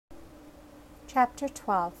Chapter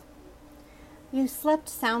 12. You slept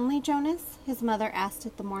soundly, Jonas? His mother asked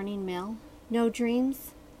at the morning meal. No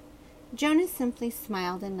dreams? Jonas simply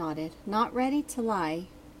smiled and nodded, not ready to lie,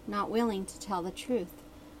 not willing to tell the truth.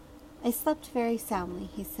 I slept very soundly,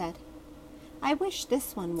 he said. I wish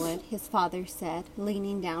this one would, his father said,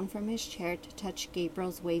 leaning down from his chair to touch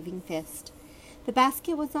Gabriel's waving fist. The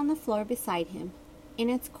basket was on the floor beside him. In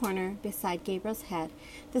its corner, beside Gabriel's head,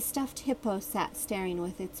 the stuffed hippo sat staring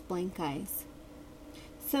with its blank eyes.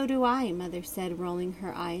 So do I, Mother said, rolling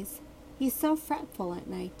her eyes. He's so fretful at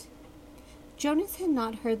night. Jonas had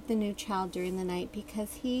not heard the new child during the night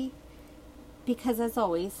because, as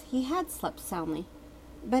always, he had slept soundly.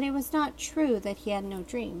 But it was not true that he had no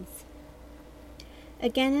dreams.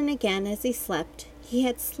 Again and again, as he slept, he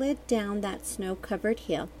had slid down that snow-covered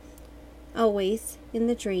hill. Always, in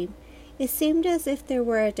the dream, it seemed as if there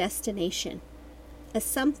were a destination, a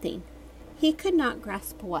something, he could not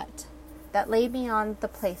grasp what, that lay beyond the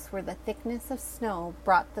place where the thickness of snow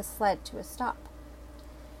brought the sled to a stop.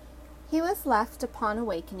 He was left, upon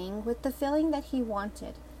awakening, with the feeling that he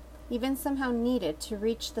wanted, even somehow needed, to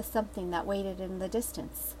reach the something that waited in the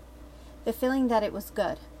distance. The feeling that it was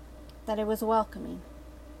good, that it was welcoming,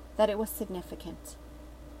 that it was significant.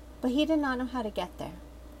 But he did not know how to get there.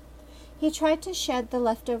 He tried to shed the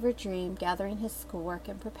leftover dream, gathering his schoolwork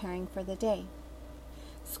and preparing for the day.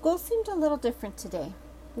 School seemed a little different today.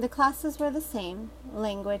 The classes were the same: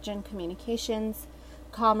 language and communications,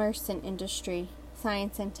 commerce and industry,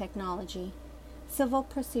 science and technology, civil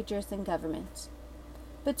procedures and government.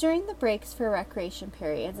 But during the breaks for recreation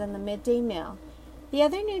periods and the midday meal, the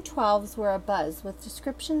other new 12s were abuzz with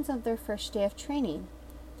descriptions of their first day of training.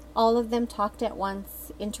 All of them talked at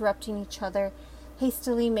once, interrupting each other,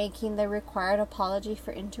 hastily making the required apology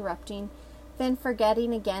for interrupting, then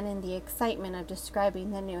forgetting again in the excitement of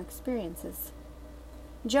describing the new experiences.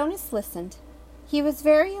 Jonas listened. He was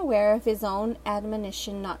very aware of his own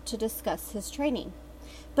admonition not to discuss his training,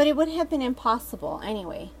 but it would have been impossible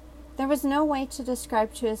anyway. There was no way to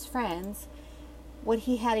describe to his friends what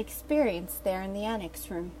he had experienced there in the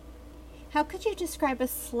annex room. How could you describe a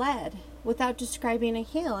sled without describing a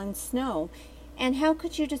hill and snow? And how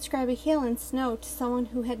could you describe a hill and snow to someone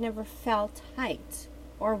who had never felt height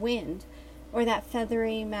or wind or that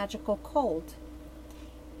feathery, magical cold?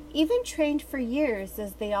 Even trained for years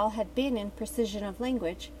as they all had been in precision of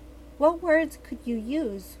language, what words could you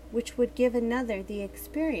use which would give another the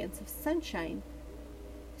experience of sunshine?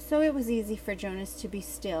 So it was easy for Jonas to be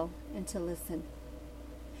still and to listen.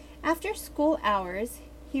 After school hours,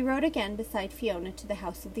 he rode again beside Fiona to the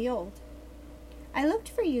house of the old. I looked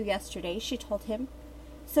for you yesterday, she told him,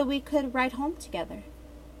 so we could ride home together.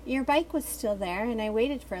 Your bike was still there, and I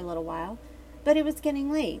waited for a little while, but it was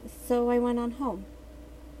getting late, so I went on home.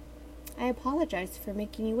 I apologize for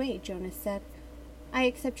making you wait, Jonas said. I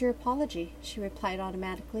accept your apology, she replied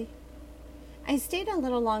automatically. I stayed a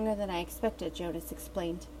little longer than I expected, Jonas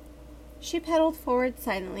explained. She pedaled forward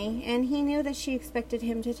silently, and he knew that she expected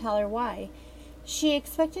him to tell her why. She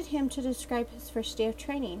expected him to describe his first day of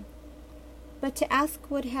training. But to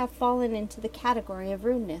ask would have fallen into the category of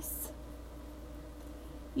rudeness.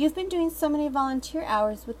 You've been doing so many volunteer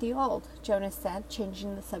hours with the old, Jonas said,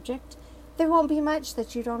 changing the subject. There won't be much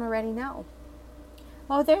that you don't already know.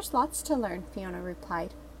 Oh, there's lots to learn, Fiona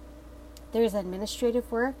replied. There's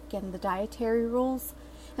administrative work and the dietary rules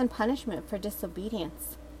and punishment for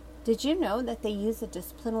disobedience. Did you know that they use a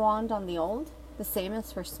discipline wand on the old, the same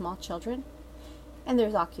as for small children? And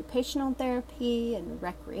there's occupational therapy and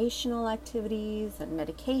recreational activities and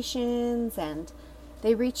medications, and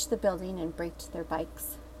they reached the building and braked their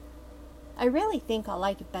bikes. I really think I'll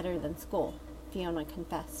like it better than school, Fiona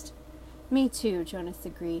confessed. Me too, Jonas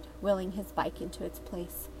agreed, wheeling his bike into its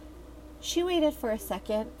place. She waited for a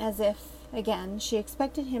second, as if, again, she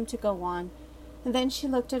expected him to go on, and then she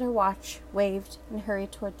looked at her watch, waved, and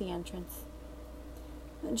hurried toward the entrance.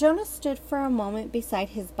 Jonas stood for a moment beside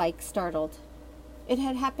his bike, startled. It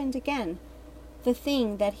had happened again, the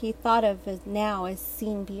thing that he thought of now as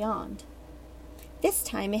seen beyond. This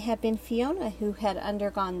time it had been Fiona who had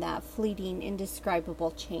undergone that fleeting,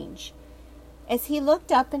 indescribable change. As he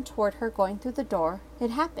looked up and toward her going through the door,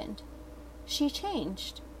 it happened. She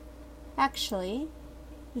changed. Actually,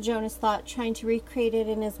 Jonas thought, trying to recreate it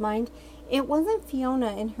in his mind, it wasn't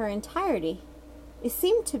Fiona in her entirety. It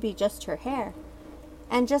seemed to be just her hair,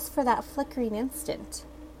 and just for that flickering instant.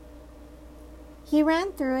 He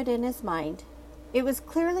ran through it in his mind. It was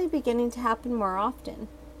clearly beginning to happen more often.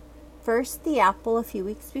 First the apple a few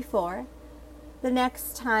weeks before. The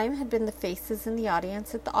next time had been the faces in the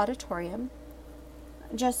audience at the auditorium.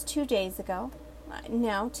 Just 2 days ago.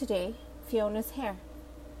 Now, today, Fiona's hair.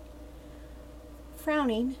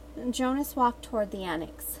 Frowning, Jonas walked toward the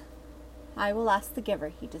annex. I will ask the giver,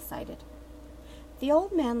 he decided. The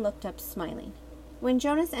old man looked up, smiling. When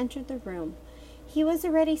Jonas entered the room, he was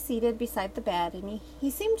already seated beside the bed, and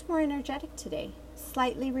he seemed more energetic today,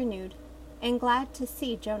 slightly renewed, and glad to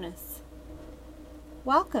see Jonas.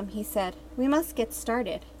 Welcome, he said. We must get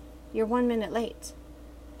started. You're 1 minute late.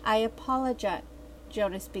 I apologize,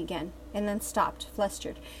 Jonas began, and then stopped,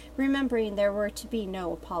 flustered, remembering there were to be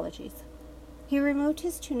no apologies. He removed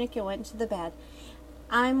his tunic and went to the bed.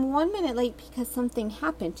 I'm 1 minute late because something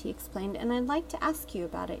happened, he explained, and I'd like to ask you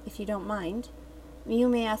about it, if you don't mind. You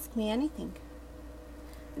may ask me anything.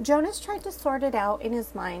 Jonas tried to sort it out in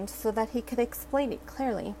his mind so that he could explain it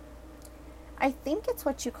clearly. I think it's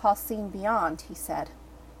what you call seeing beyond, he said.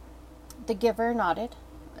 The giver nodded.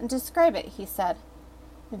 Describe it, he said.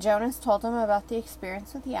 Jonas told him about the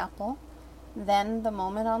experience with the apple, then the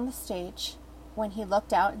moment on the stage when he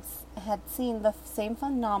looked out and had seen the same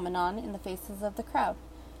phenomenon in the faces of the crowd.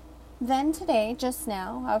 Then today, just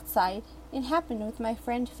now, outside, it happened with my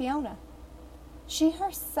friend Fiona. She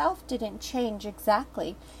herself didn't change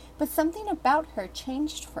exactly, but something about her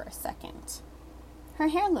changed for a second. Her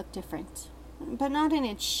hair looked different, but not in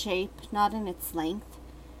its shape, not in its length.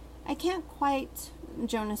 I can't quite...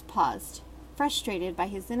 Jonas paused, frustrated by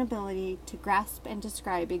his inability to grasp and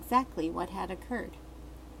describe exactly what had occurred.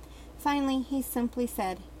 Finally, he simply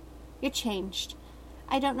said, It changed.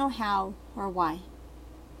 I don't know how or why.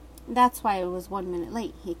 That's why I was 1 minute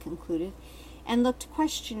late, he concluded, and looked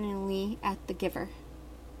questioningly at the giver.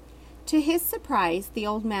 To his surprise, the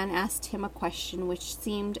old man asked him a question which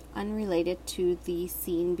seemed unrelated to the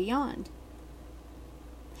scene beyond.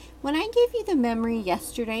 When I gave you the memory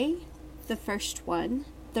yesterday, the first one,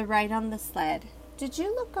 the ride on the sled, did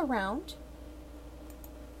you look around?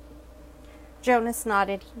 Jonas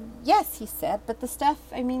nodded. Yes, he said, but the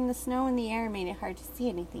snow in the air made it hard to see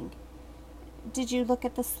anything. Did you look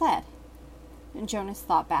at the sled? And Jonas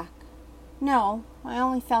thought back. No, I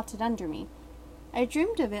only felt it under me. I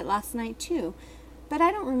dreamed of it last night too, but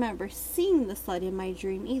I don't remember seeing the sled in my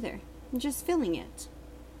dream either, just feeling it.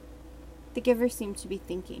 The giver seemed to be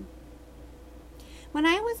thinking. When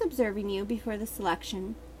I was observing you before the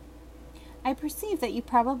selection, I perceived that you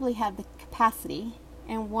probably had the capacity,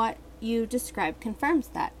 and what you described confirms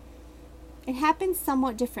that. It happened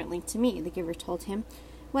somewhat differently to me, the giver told him.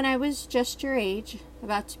 When I was just your age,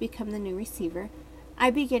 about to become the new receiver, I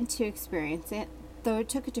began to experience it, though it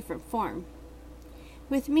took a different form.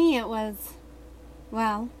 With me it was,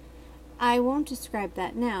 well, I won't describe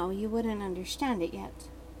that now, you wouldn't understand it yet.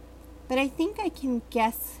 But I think I can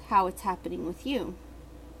guess how it's happening with you.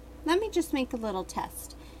 Let me just make a little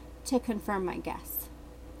test to confirm my guess.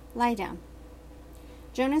 Lie down.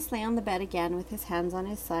 Jonas lay on the bed again with his hands at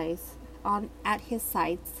his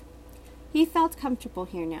sides. He felt comfortable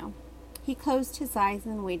here now. He closed his eyes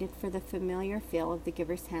and waited for the familiar feel of the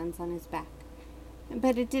giver's hands on his back.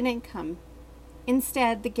 But it didn't come.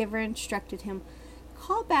 Instead, the giver instructed him,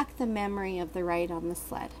 call back the memory of the ride on the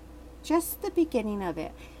sled. Just the beginning of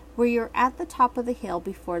it, where you're at the top of the hill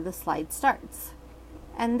before the slide starts.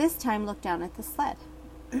 And this time look down at the sled.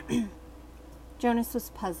 Jonas was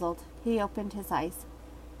puzzled. He opened his eyes.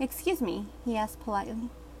 Excuse me, he asked politely,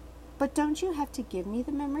 but don't you have to give me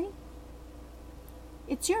the memory?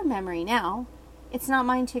 It's your memory now. It's not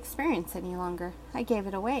mine to experience any longer. I gave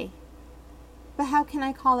it away. But how can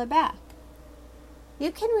I call it back?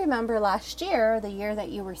 You can remember last year, or the year that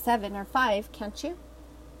you were 7 or 5, can't you?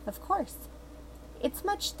 Of course. It's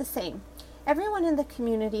much the same. Everyone in the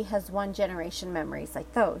community has one-generation memories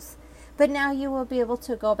like those. But now you will be able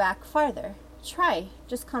to go back farther. Try.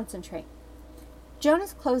 Just concentrate.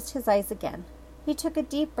 Jonas closed his eyes again. He took a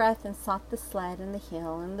deep breath and sought the sled and the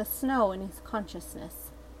hill and the snow in his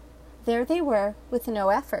consciousness. There they were, with no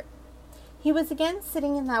effort. He was again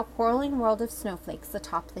sitting in that whirling world of snowflakes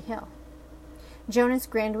atop the hill. Jonas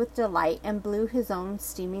grinned with delight and blew his own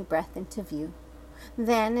steamy breath into view.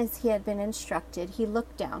 Then, as he had been instructed, he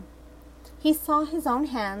looked down. He saw his own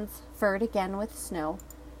hands, furred again with snow,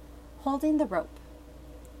 holding the rope.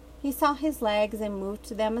 He saw his legs and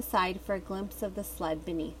moved them aside for a glimpse of the sled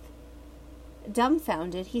beneath.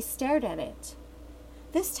 Dumbfounded, he stared at it.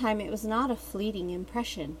 This time it was not a fleeting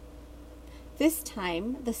impression. This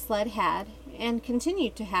time the sled had, and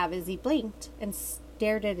continued to have as he blinked and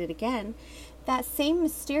stared at it again, that same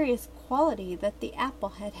mysterious quality that the apple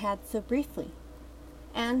had had so briefly,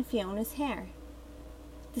 and Fiona's hair.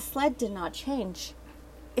 The sled did not change.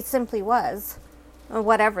 It simply was, or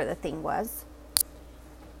whatever the thing was.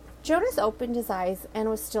 Jonas opened his eyes and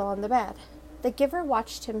was still on the bed. The giver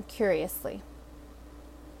watched him curiously.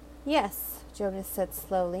 Yes, Jonas said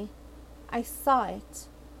slowly. I saw it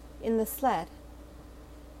in the sled.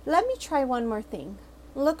 Let me try one more thing.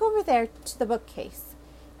 Look over there to the bookcase.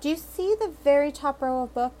 Do you see the very top row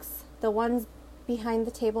of books? The ones behind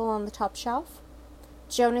the table on the top shelf?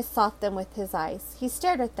 Jonas sought them with his eyes. He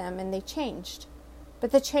stared at them, and they changed.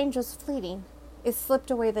 But the change was fleeting. It slipped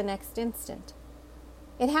away the next instant.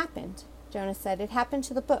 It happened, Jonas said. It happened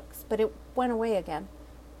to the books, but it went away again.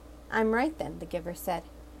 I'm right then, the giver said.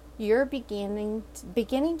 You're beginning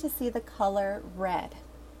to see the color red.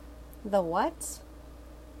 The what?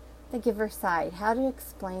 The giver sighed. How to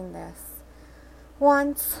explain this?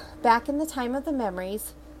 Once, back in the time of the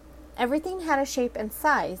memories, everything had a shape and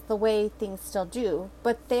size, the way things still do,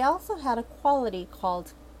 but they also had a quality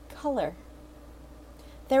called color.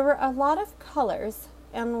 There were a lot of colors,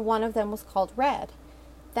 and one of them was called red.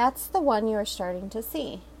 That's the one you are starting to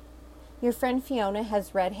see. Your friend Fiona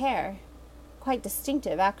has red hair. Quite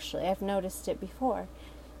distinctive, actually. I've noticed it before.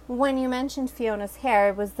 When you mentioned Fiona's hair,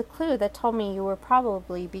 it was the clue that told me you were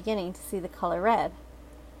probably beginning to see the color red.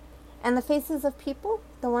 And the faces of people,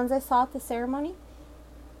 the ones I saw at the ceremony?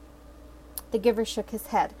 The giver shook his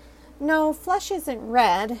head. No, flesh isn't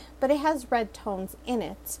red, but it has red tones in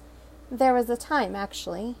it. There was a time,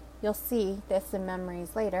 actually, you'll see this in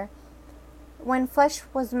memories later, when flesh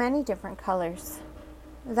was many different colors.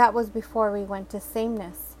 That was before we went to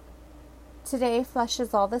sameness. Today, flesh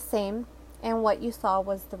is all the same, and what you saw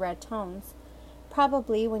was the red tones.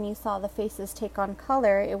 Probably when you saw the faces take on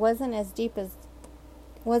color, it wasn't as deep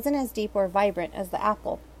or vibrant as the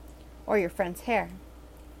apple, or your friend's hair.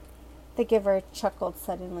 The giver chuckled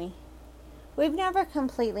suddenly. We've never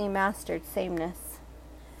completely mastered sameness.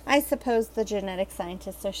 I suppose the genetic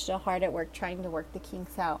scientists are still hard at work trying to work the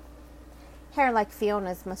kinks out. Hair like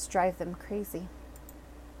Fiona's must drive them crazy.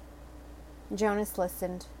 Jonas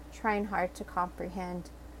listened, trying hard to comprehend.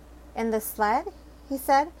 And the sled, he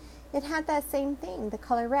said, it had that same thing, the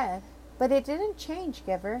color red. But it didn't change,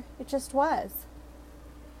 Giver. It just was.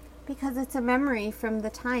 Because it's a memory from the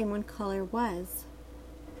time when color was.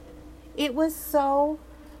 It was so...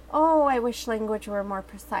 Oh, I wish language were more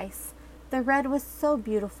precise. The red was so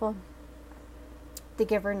beautiful. The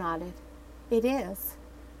giver nodded. It is.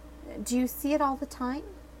 Do you see it all the time?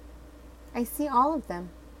 I see all of them.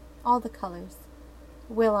 All the colors.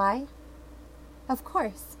 Will I? Of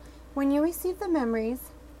course. When you receive the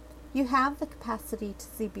memories, you have the capacity to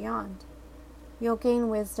see beyond. You'll gain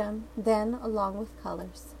wisdom, then along with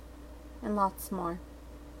colors. And lots more.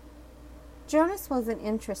 Jonas wasn't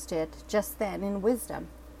interested just then in wisdom.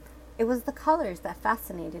 It was the colors that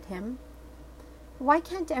fascinated him. Why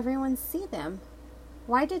can't everyone see them?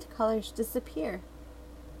 Why did colors disappear?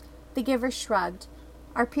 The giver shrugged.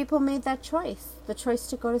 Our people made that choice, the choice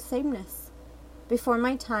to go to sameness. Before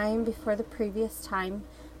my time, before the previous time,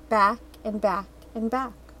 back and back and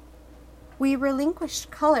back. We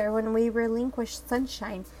relinquished color when we relinquished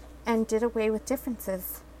sunshine and did away with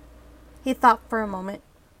differences. He thought for a moment.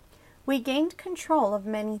 We gained control of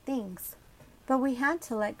many things, but we had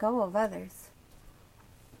to let go of others.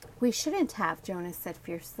 We shouldn't have, Jonas said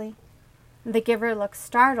fiercely. The giver looked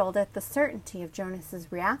startled at the certainty of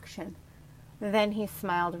Jonas's reaction. Then he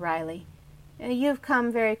smiled wryly. You've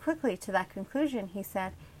come very quickly to that conclusion, he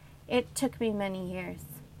said. It took me many years.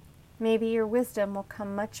 Maybe your wisdom will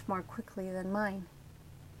come much more quickly than mine.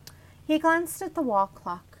 He glanced at the wall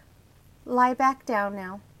clock. Lie back down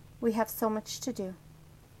now. We have so much to do.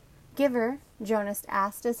 Giver, Jonas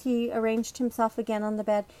asked as he arranged himself again on the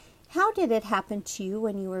bed, how did it happen to you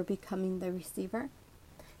when you were becoming the receiver?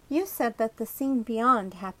 You said that the scene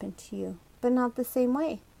beyond happened to you, but not the same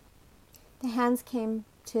way. The hands came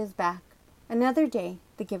to his back. Another day,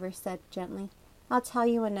 the giver said gently. I'll tell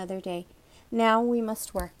you another day. Now we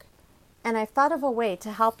must work. And I've thought of a way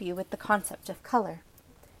to help you with the concept of color.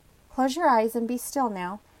 Close your eyes and be still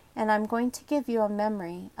now, and I'm going to give you a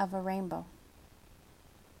memory of a rainbow.